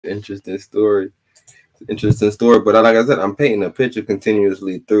Interesting story. Interesting story. But like I said, I'm painting a picture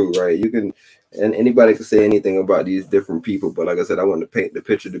continuously through, right? You can, and anybody can say anything about these different people, but like I said, I want to paint the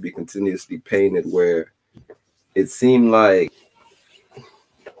picture to be continuously painted where it seemed like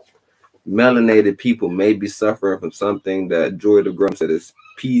melanated people may be suffering from something that Joy DeGrum said is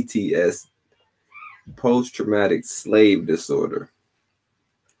PTS, post traumatic slave disorder.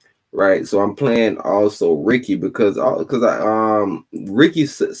 Right, so I'm playing also Ricky because Ricky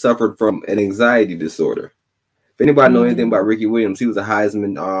suffered from an anxiety disorder. If anybody know anything about Ricky Williams, he was a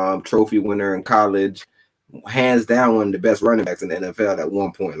Heisman Trophy winner in college, hands down one of the best running backs in the NFL at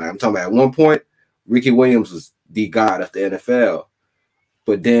one point. Like I'm talking about at one point, Ricky Williams was the god of the NFL.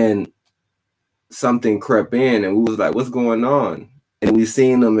 But then something crept in and we was like, what's going on? And we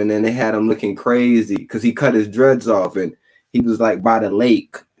seen him and then they had him looking crazy because he cut his dreads off and he was like by the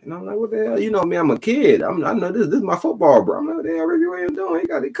lake. And I'm like, what the hell? You know me, I'm a kid. I know this is my football, bro. I'm like, what the hell Ricky Williams doing?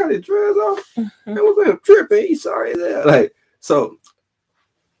 He cut his dreads off. And we're going tripping. He's sorry as hell. Like, so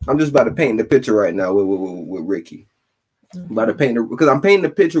I'm just about to paint the picture right now with Ricky. I'm about to paint because I'm painting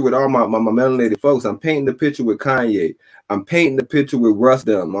the picture with all my melanated folks. I'm painting the picture with Kanye. I'm painting the picture with Russ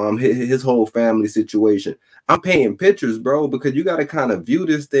Dem, his whole family situation. I'm painting pictures, bro, because you got to kind of view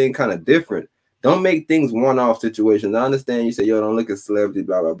this thing kind of different. Don't make things one-off situations. I understand you say, yo, don't look at celebrities,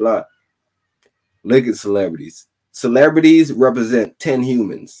 blah, blah, blah. Look at celebrities. Celebrities represent 10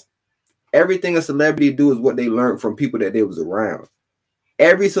 humans. Everything a celebrity do is what they learned from people that they was around.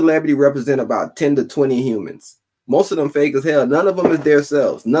 Every celebrity represent about 10 to 20 humans. Most of them fake as hell. None of them is their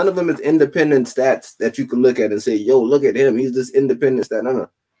selves. None of them is independent stats that you can look at and say, yo, look at him. He's this independent stat.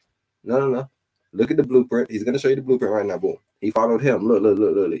 No. Look at the blueprint. He's going to show you the blueprint right now. Boom. He followed him.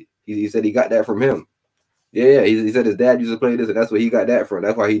 Look. He said he got that from him. Yeah. He said his dad used to play this, and that's where he got that from.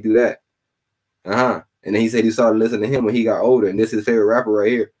 That's why he do that. And then he said he started listening to him when he got older, and this is his favorite rapper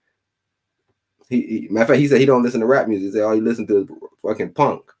right here. Matter of fact, he said he don't listen to rap music. He said all he listen to is fucking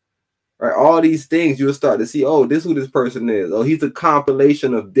punk. Right, all these things you'll start to see. Oh, this is who this person is. Oh, he's a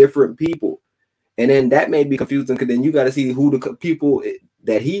compilation of different people, and then that may be confusing because then you got to see who the people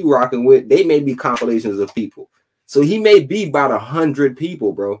that he rocking with. They may be compilations of people, so he may be about 100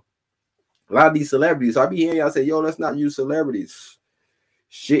 people, bro. A lot of these celebrities. So I be hearing y'all say, "Yo, let's not use celebrities."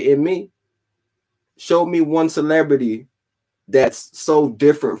 Shit in me. Show me one celebrity that's so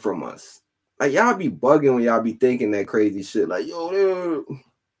different from us. Like y'all be bugging when y'all be thinking that crazy shit. Like yo.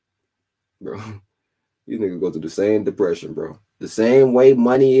 Bro, these niggas go through the same depression, bro. The same way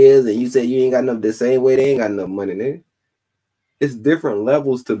money is, and you say you ain't got enough. The same way they ain't got enough money, nigga. It's different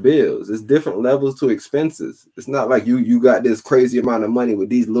levels to bills. It's different levels to expenses. It's not like you got this crazy amount of money with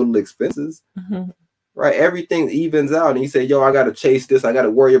these little expenses, right? Everything evens out, and you say, "Yo, I gotta chase this. I gotta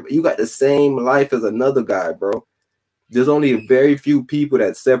worry about." You got the same life as another guy, bro. There's only a very few people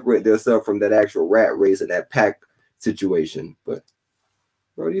that separate themselves from that actual rat race and that pack situation, but.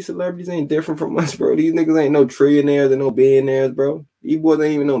 Bro, these celebrities ain't different from us, bro. These niggas ain't no trillionaires and no billionaires, bro. These boys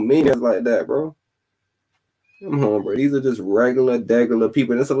ain't even no millionaires like that, bro. Come on, bro. These are just regular, degular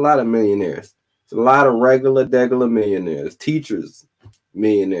people. There's a lot of millionaires. It's a lot of regular, degular millionaires. Teachers,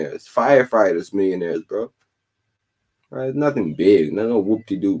 millionaires. Firefighters, millionaires, bro. Right? It's nothing big. No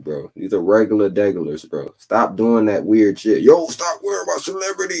whoop-de-doo, bro. These are regular, degulars, bro. Stop doing that weird shit. Yo, stop worrying about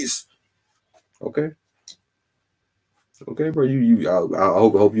celebrities. Okay. Okay, bro. I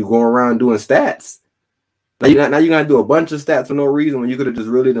hope you going around doing stats. Now you gotta do a bunch of stats for no reason when you could have just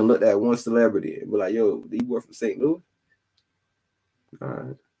really done looked at one celebrity and be like, yo, these boy from St. Louis. All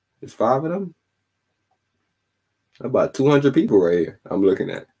right, there's 5 of them. About 200 people right here. I'm looking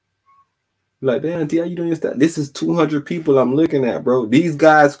at. Like, damn, T, how you doing your stats? This is 200 people I'm looking at, bro. These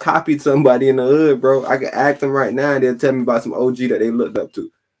guys copied somebody in the hood, bro. I can ask them right now and they'll tell me about some OG that they looked up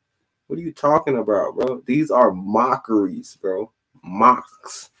to. What are you talking about, bro? These are mockeries, bro.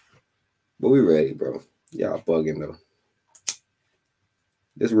 Mocks. But we ready, bro. Y'all bugging, though.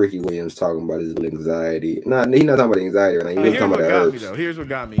 This Ricky Williams talking about his anxiety. Nah, he's not talking about anxiety right now. He's talking about got me, though. Here's what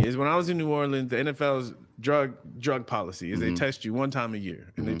got me is when I was in New Orleans, the NFL's drug policy is they test you one time a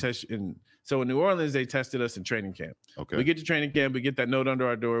year. And they test you so in New Orleans, they tested us in training camp. Okay. We get to training camp, we get that note under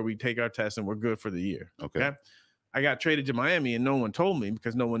our door, we take our test, and we're good for the year. Okay. I got traded to Miami, and no one told me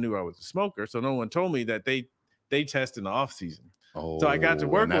because no one knew I was a smoker. So no one told me that they test in the off season. Oh, so I got to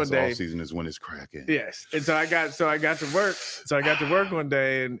work one day. Off season is when it's cracking. Yes, and so I got to work. So I got to work one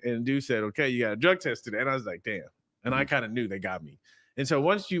day, and dude said, "Okay, you got a drug test today." And I was like, "Damn!" And I kind of knew they got me. And so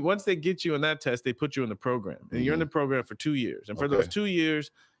once they get you on that test, they put you in the program, and you're in the program for 2 years. And for those 2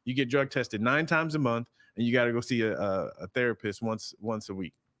 years, you get drug tested 9 times a month, and you got to go see a therapist once a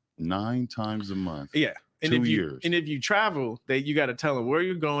week. 9 times a month. Yeah. And 2 years. And if you travel, you got to tell them where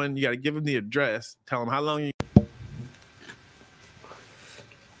you're going. You got to give them the address. Tell them how long you.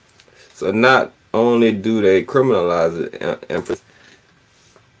 So not only do they criminalize it, Empress,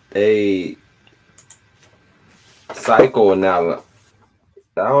 a psychoanalysis.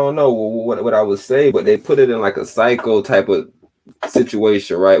 I don't know what I would say, but they put it in like a psycho type of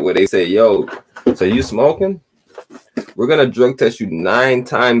situation, right? Where they say, yo, so you smoking? We're going to drug test you 9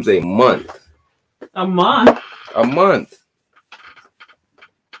 times a month. A month? A month.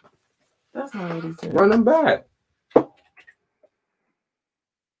 That's not what he said. Run them back.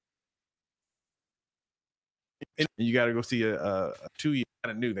 And you got to go see a 2 year.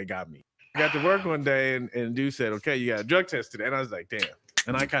 I knew they got me. I got to work one day and dude said, okay, you got a drug test today. And I was like, damn.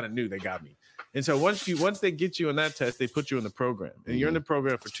 And I kind of knew they got me. And so once they get you on that test, they put you in the program. And you're in the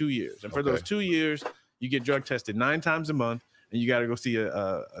program for 2 years. And for those 2 years, you get drug tested 9 times a month. And you got to go see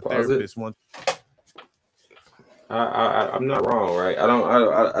a therapist once. I'm not wrong, right? I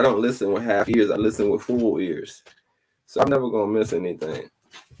don't listen with half ears. I listen with full ears. So I'm never gonna miss anything.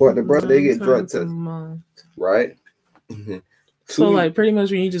 But the brother, they get drug tested, right? So like pretty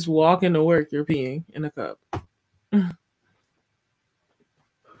much when you just walk into work, you're peeing in a cup.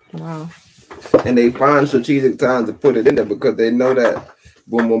 Wow. And they find strategic times to put it in there because they know that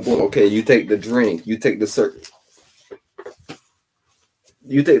boom, boom, boom. Okay, you take the drink, you take the certain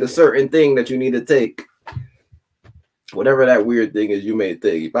thing that you need to take. Whatever that weird thing is you may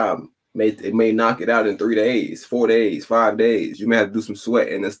take. It may knock it out in 3 days, 4 days, 5 days. You may have to do some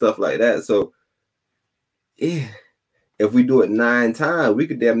sweating and stuff like that. So yeah, if we do it 9 times, we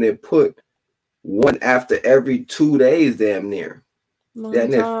could damn near put one after every 2 days, damn near.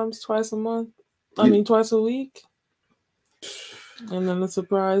 9 times, twice a month. I mean, twice a week. And then the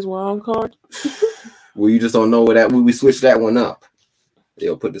surprise wild card. Well, you just don't know where that we switch that one up.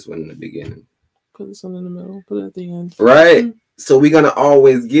 They'll put this one in the beginning. Put this one in the middle. Put it at the end. Right. So we're gonna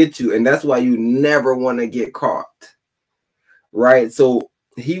always get you, and that's why you never want to get caught. Right. So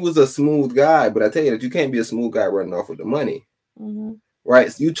he was a smooth guy, but I tell you that you can't be a smooth guy running off with the money. Mm-hmm.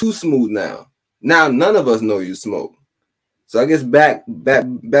 Right. So you too smooth now. Now none of us know you smoke. So I guess back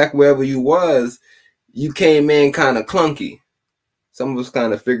wherever you was, you came in kind of clunky. Some of us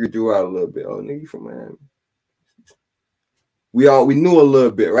kind of figured you out a little bit. Oh, nigga, you from Miami. We knew a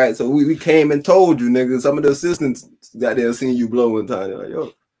little bit, right? So we came and told you, nigga. Some of the assistants that they'll seen you blow one time. They're like,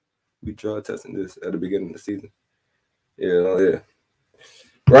 yo, we drug testing this at the beginning of the season. Yeah.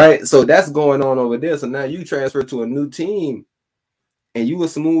 Right? So that's going on over there. So now you transfer to a new team and you a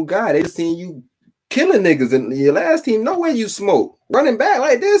smooth guy. They just seen you killing niggas in your last team. No way you smoke. Running back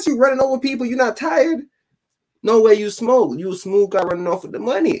like this, you running over people, you're not tired. No way you smoke. You a smooth guy running off with the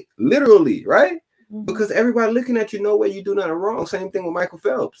money. Literally, right? Because everybody looking at you, no way you do nothing wrong. Same thing with Michael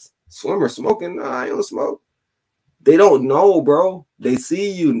Phelps. Swimmer smoking, nah, I don't smoke. They don't know, bro. They see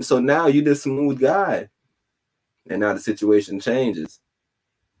you. So now you this smooth guy. And now the situation changes.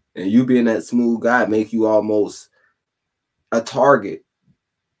 And you being that smooth guy make you almost a target.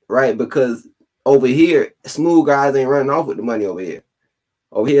 Right? Because over here, smooth guys ain't running off with the money over here.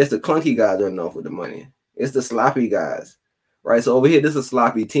 Over here, it's the clunky guys running off with the money. It's the sloppy guys. Right? So over here, this is a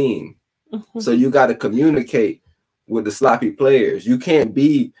sloppy team. So you got to communicate with the sloppy players. You can't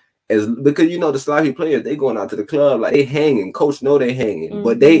be because you know the sloppy players, they going out to the club like they hanging. Coach know they hanging,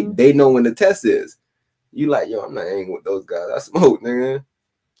 but they know when the test is. You like, yo, I'm not hanging with those guys. I smoke, nigga.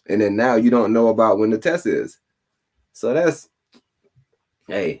 And then now you don't know about when the test is. So that's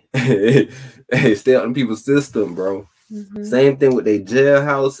hey, stay out in people's system, bro. Same thing with their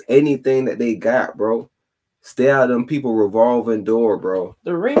jailhouse, anything that they got, bro. Stay out of them people revolving door, bro.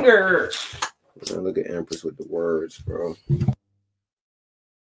 The ringer. Look at Empress with the words, bro.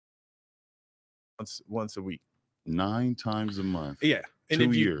 Once a week. 9 times a month. Yeah. And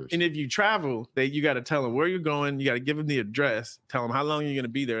 2 years. And if you travel, you got to tell them where you're going. You got to give them the address. Tell them how long you're going to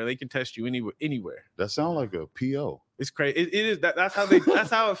be there. And they can test you anywhere. That sounds like a PO. It's crazy. It is. That's how they. That's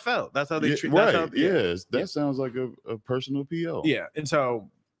how it felt. That's how they treat. Right. Yes. That sounds like a personal PO. Yeah. And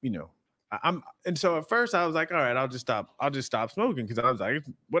so and so at first I was like, all right, I'll just stop smoking because I was like,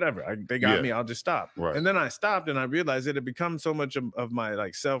 whatever, they got me, I'll just stop. Right. And then I stopped and I realized it had become so much of my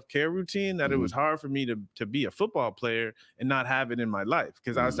like self-care routine that it was hard for me to be a football player and not have it in my life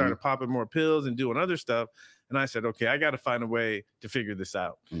because I started popping more pills and doing other stuff. And I said, okay, I got to find a way to figure this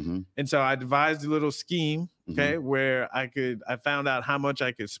out. And so I devised a little scheme, where I found out how much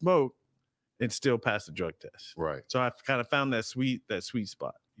I could smoke and still pass the drug test. Right. So I kind of found that sweet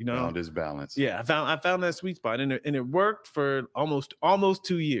spot. Found this balance. Yeah, I found that sweet spot, and it worked for almost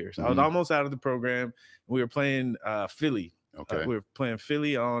 2 years. I was almost out of the program. We were playing Philly. Okay, we were playing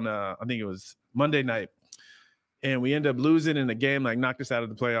Philly on I think it was Monday night, and we end up losing in the game, like knocked us out of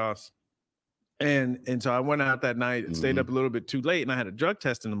the playoffs. And so I went out that night and stayed up a little bit too late, and I had a drug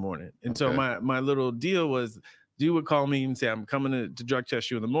test in the morning. And so my little deal was, dude would call me and say, I'm coming to drug test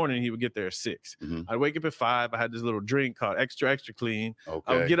you in the morning. He would get there at 6. I'd wake up at 5. I had this little drink called Extra Clean.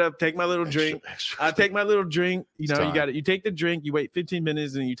 I would get up, take my little drink. I take my little drink. You know, you take the drink, you wait 15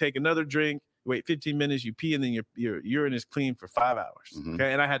 minutes, and you take another drink. You wait 15 minutes, you pee, and then your urine is clean for 5 hours.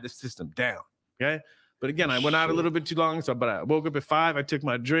 Okay, and I had the system down. Okay, but again, I went out a little bit too long. So, but I woke up at 5. I took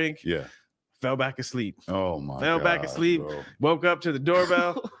my drink. Yeah. Fell back asleep. Oh my! Fell back asleep. Bro. Woke up to the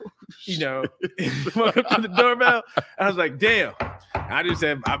doorbell. You know, woke up to the doorbell. I was like, "Damn!" I just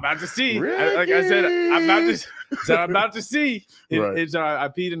said, "I'm about to see." Like I said, I'm about to see. And so I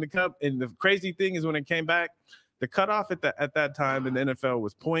peed in the cup. And the crazy thing is, when it came back, the cutoff at that time in the NFL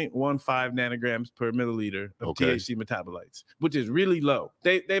was 0.15 nanograms per milliliter of THC metabolites, which is really low.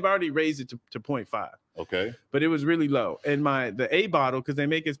 They've already raised it to 0.5. Okay. But it was really low. And the A bottle, because they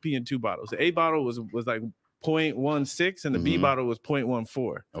make SP in 2 bottles. The A bottle was like 0.16 and the B bottle was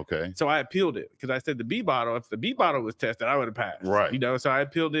 0.14. Okay. So I appealed it because I said the B bottle, if the B bottle was tested, I would have passed. Right. You know, so I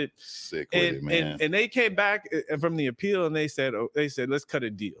appealed it. Sick with it, man. And they came back from the appeal and they said, let's cut a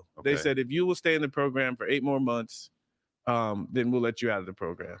deal. Okay. They said, if you will stay in the program for 8 more months, then we'll let you out of the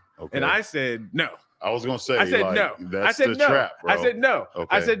program. Okay. And I said, no. I was gonna say, I said no. That's the trap, bro. I said no.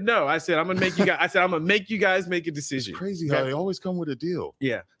 Okay. I said no. I said I'm gonna make you guys. I said I'm gonna make you guys make a decision. It's crazy how they always come with a deal.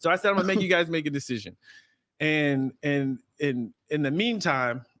 Yeah. So I said I'm gonna make you guys make a decision. And in the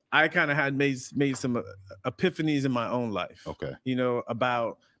meantime, I kind of had made some epiphanies in my own life. Okay. You know,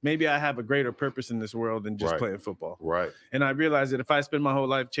 about maybe I have a greater purpose in this world than just playing football. Right. And I realized that if I spend my whole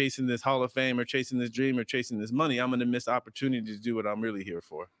life chasing this Hall of Fame or chasing this dream or chasing this money, I'm going to miss opportunity to do what I'm really here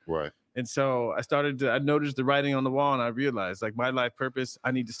for. Right. And so I noticed the writing on the wall, and I realized, like, my life purpose,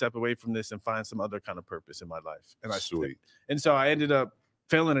 I need to step away from this and find some other kind of purpose in my life. And And so I ended up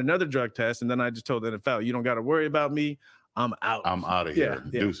failing another drug test, and then I just told the NFL, you don't got to worry about me. I'm out. I'm out of here.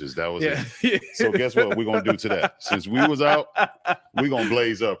 Yeah. Deuces. That was it. So guess what we're going to do today? Since we was out, we're going to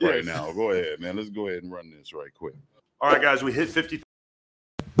blaze up right now. Go ahead, man. Let's go ahead and run this right quick. All right, guys. We hit 50.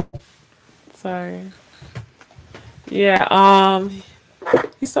 Sorry. Yeah.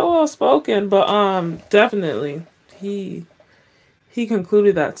 He's so well spoken, but definitely he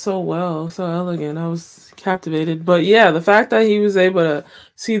concluded that so well, so elegant. I was captivated. But yeah, the fact that he was able to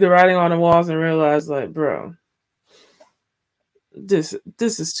see the writing on the walls and realize, like, bro, this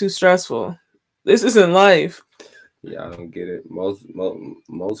is too stressful. This isn't life. Yeah, I don't get it.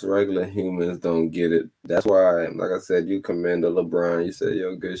 Most regular humans don't get it. That's why, like I said, you commend LeBron. You said,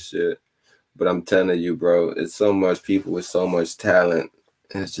 yo, good shit. But I'm telling you, bro, it's so much people with so much talent.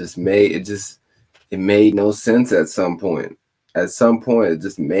 And it made no sense at some point. At some point, it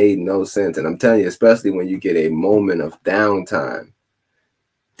just made no sense. And I'm telling you, especially when you get a moment of downtime.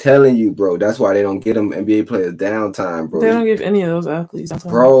 Telling you, bro, that's why they don't get them NBA players downtime, bro. They don't give any of those athletes downtime.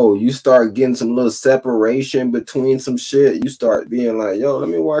 Bro, you start getting some little separation between some shit. You start being like, yo, let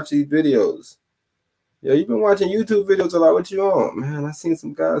me watch these videos. Yo, you've been watching YouTube videos a lot. What you on? Man, I seen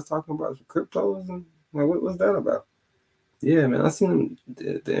some guys talking about some cryptos and like, what's that about? Yeah, man, I seen them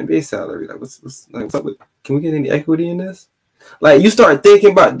the NBA salary. Like, what's up with? Can we get any equity in this? Like, you start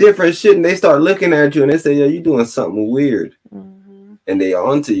thinking about different shit, and they start looking at you, and they say, "Yo, you doing something weird," and they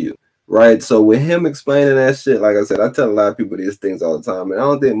onto you, right? So with him explaining that shit, like I said, I tell a lot of people these things all the time, and I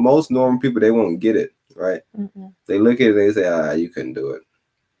don't think most normal people they won't get it, right? They look at it, and they say, you couldn't do it.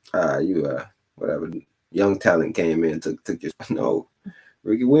 You whatever. Young talent came in, took your no.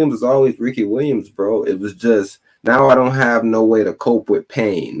 Ricky Williams was always Ricky Williams, bro. It was just. Now I don't have no way to cope with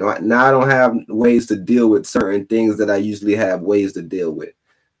pain. Now I don't have ways to deal with certain things that I usually have ways to deal with.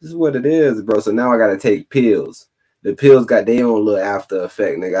 This is what it is, bro. So now I got to take pills. The pills got their own little after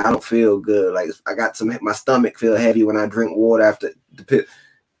effect, nigga. I don't feel good. Like, I got my stomach feel heavy when I drink water after the pill.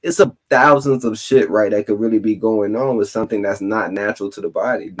 It's thousands of shit, right, that could really be going on with something that's not natural to the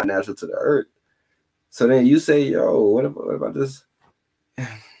body, not natural to the earth. So then you say, yo, what about this?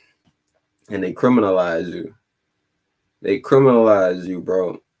 And they criminalize you. They criminalize you,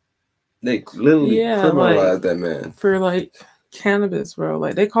 bro. They literally criminalize that man. For, like, cannabis, bro.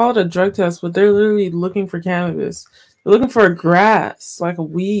 Like, they call it a drug test, but they're literally looking for cannabis. They're looking for a grass, like a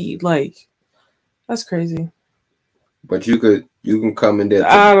weed. Like, that's crazy. But you can come in there.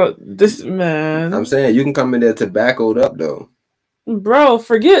 Man. I'm saying you can come in there tobaccoed up, though. Bro,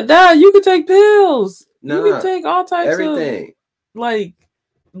 forget that. You can take pills. You can take all types of everything. Like,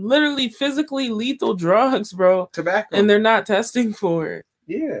 literally physically lethal drugs, bro. Tobacco. And they're not testing for it.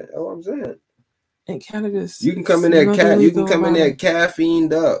 Yeah, that's what I'm saying. And cannabis. You can come in there, you can come in there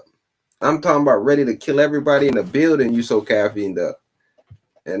caffeined up. I'm talking about ready to kill everybody in the building. You so caffeined up,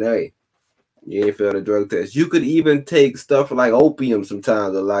 and hey, you ain't failed a drug test. You could even take stuff like opium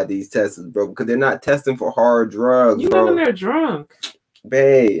sometimes. A lot of these tests, bro, because they're not testing for hard drugs, You bro. know when they're drunk.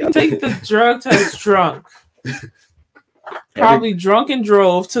 Babe, You take the drug test drunk. Probably drunk and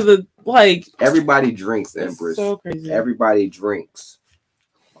drove to the like. Everybody drinks, It's Empress. so crazy. Everybody drinks.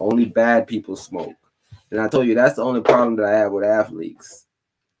 Only bad people smoke. And I told you that's the only problem that I have with athletes.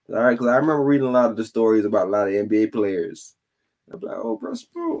 All right, because I remember reading a lot of the stories about a lot of NBA players. I'm like, oh, bro,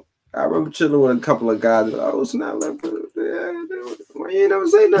 smoke. I remember chilling with a couple of guys. Like, oh, it's not like, why you ain't never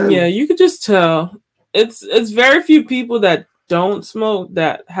say nothing? Yeah, you could just tell. It's very few people that don't smoke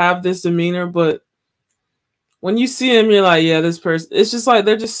that have this demeanor, but when you see them, you're like, yeah, this person. It's just like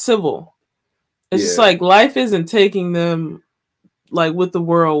they're just civil. It's just like life isn't taking them like with the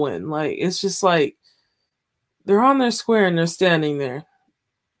whirlwind. Like it's just like they're on their square and they're standing there,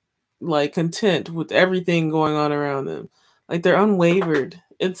 like content with everything going on around them. Like they're unwavered.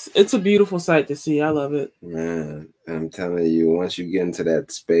 It's a beautiful sight to see. I love it. Man, I'm telling you, once you get into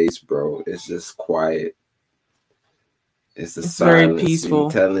that space, bro, it's just quiet. It's It's silence. very peaceful.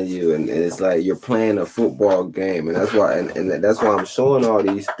 I'm telling you, and it's like you're playing a football game, and that's why, and that's why I'm showing all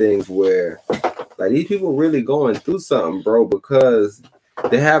these things where, like, these people really going through something, bro, because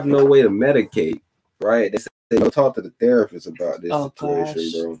they have no way to medicate, right? They say go talk to the therapist about this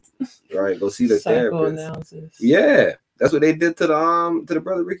situation, bro. Right? Go see the therapist. Psychoanalysis. Yeah, that's what they did to the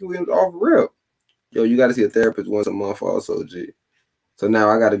brother Ricky Williams off rip. Yo, you got to see a therapist once a month, also, G. So now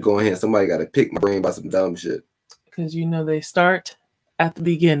I got to go in here. Somebody got to pick my brain about some dumb shit. Because you know they start at the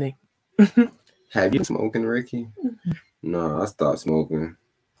beginning. Have you been smoking, Ricky? No, I stopped smoking.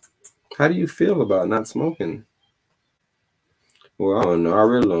 How do you feel about not smoking? Well, I don't know. I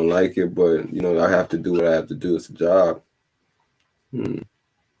really don't like it, but you know, I have to do what I have to do. It's a job. And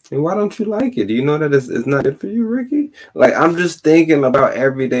why don't you like it? Do you know that it's not good for you, Ricky? Like, I'm just thinking about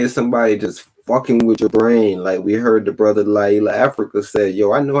every day somebody just fucking with your brain. Like we heard the brother Laila Africa said,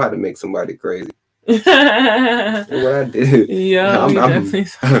 yo, I know how to make somebody crazy. What I did. Yeah,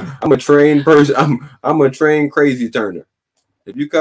 I'm a trained person. I'm a trained crazy turner. If you come